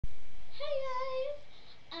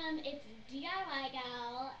DIY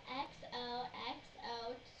Gal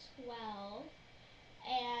XOXO12,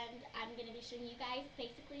 and I'm going to be showing you guys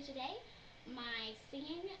basically today my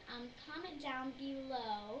singing. Comment down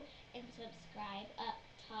below and subscribe up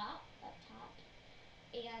top,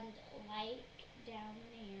 and like down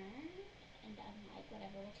there, and unlike,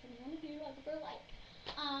 whatever, which one you want to do. I prefer like.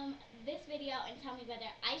 This video and tell me whether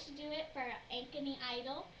I should do it for Ankeny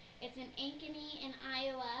Idol. It's in Ankeny in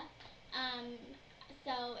Iowa. Um,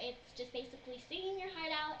 so it's just basically singing your heart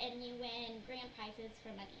out, and you win grand prizes for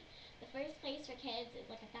money. The first place for kids is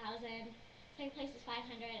like 1,000. Second place is 500,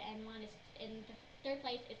 and one is in the third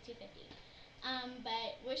place is 250.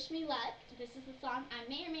 But wish me luck. This is the song I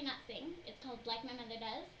may or may not sing. It's called Like My Mother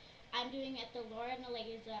Does. I'm doing it the Laura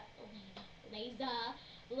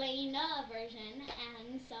Lena version,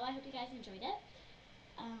 and so I hope you guys enjoyed it.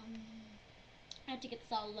 I have to get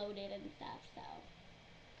this all loaded and stuff, so.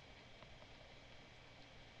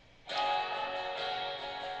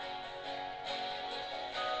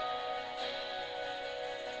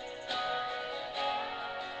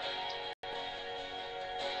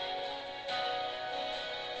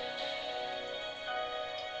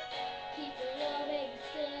 People always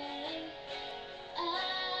say I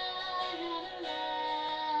had a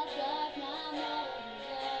love like my mother.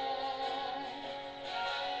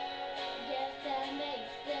 Yes, and they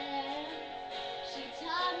said she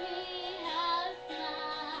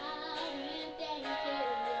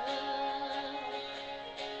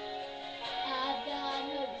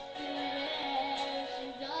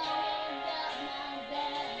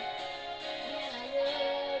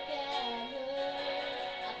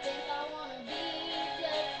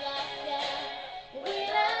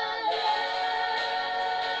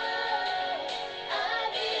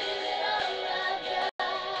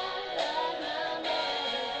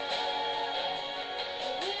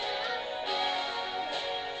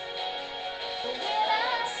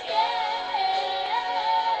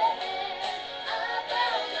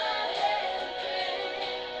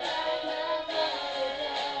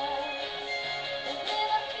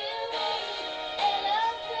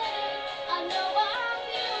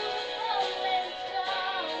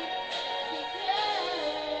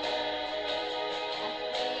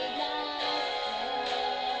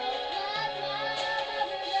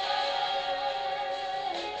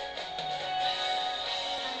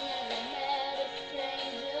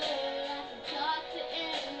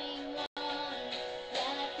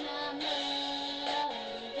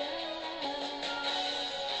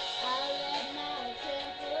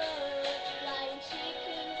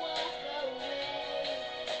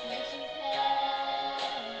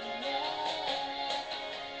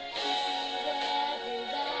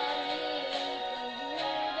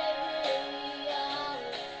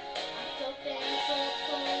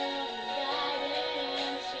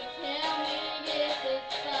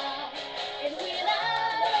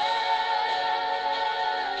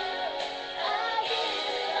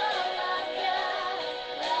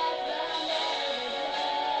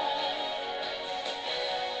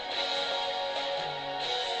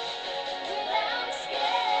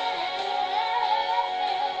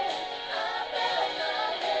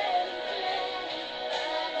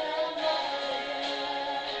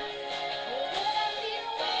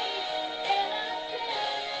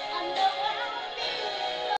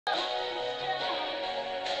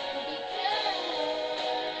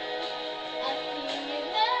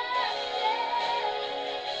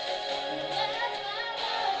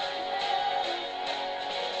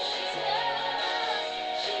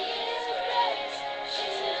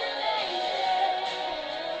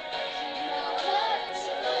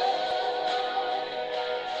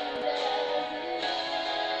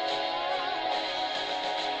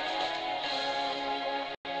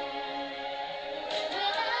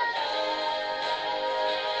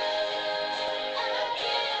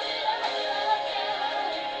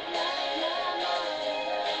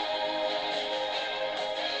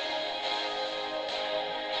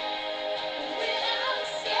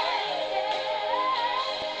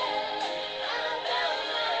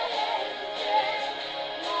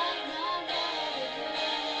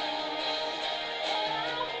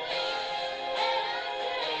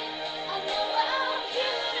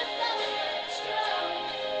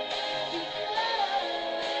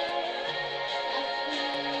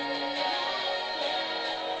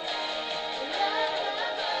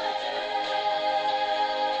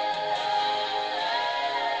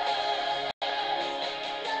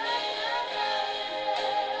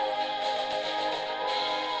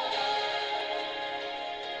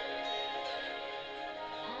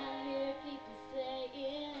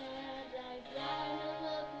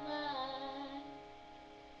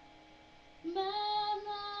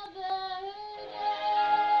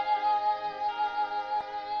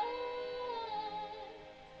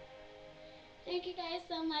Thank you guys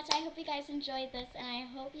so much. I hope you guys enjoyed this, and I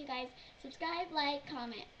hope you guys subscribe, like,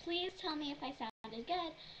 comment. Please tell me if I sounded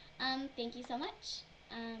good. Thank you so much.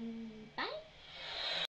 Bye.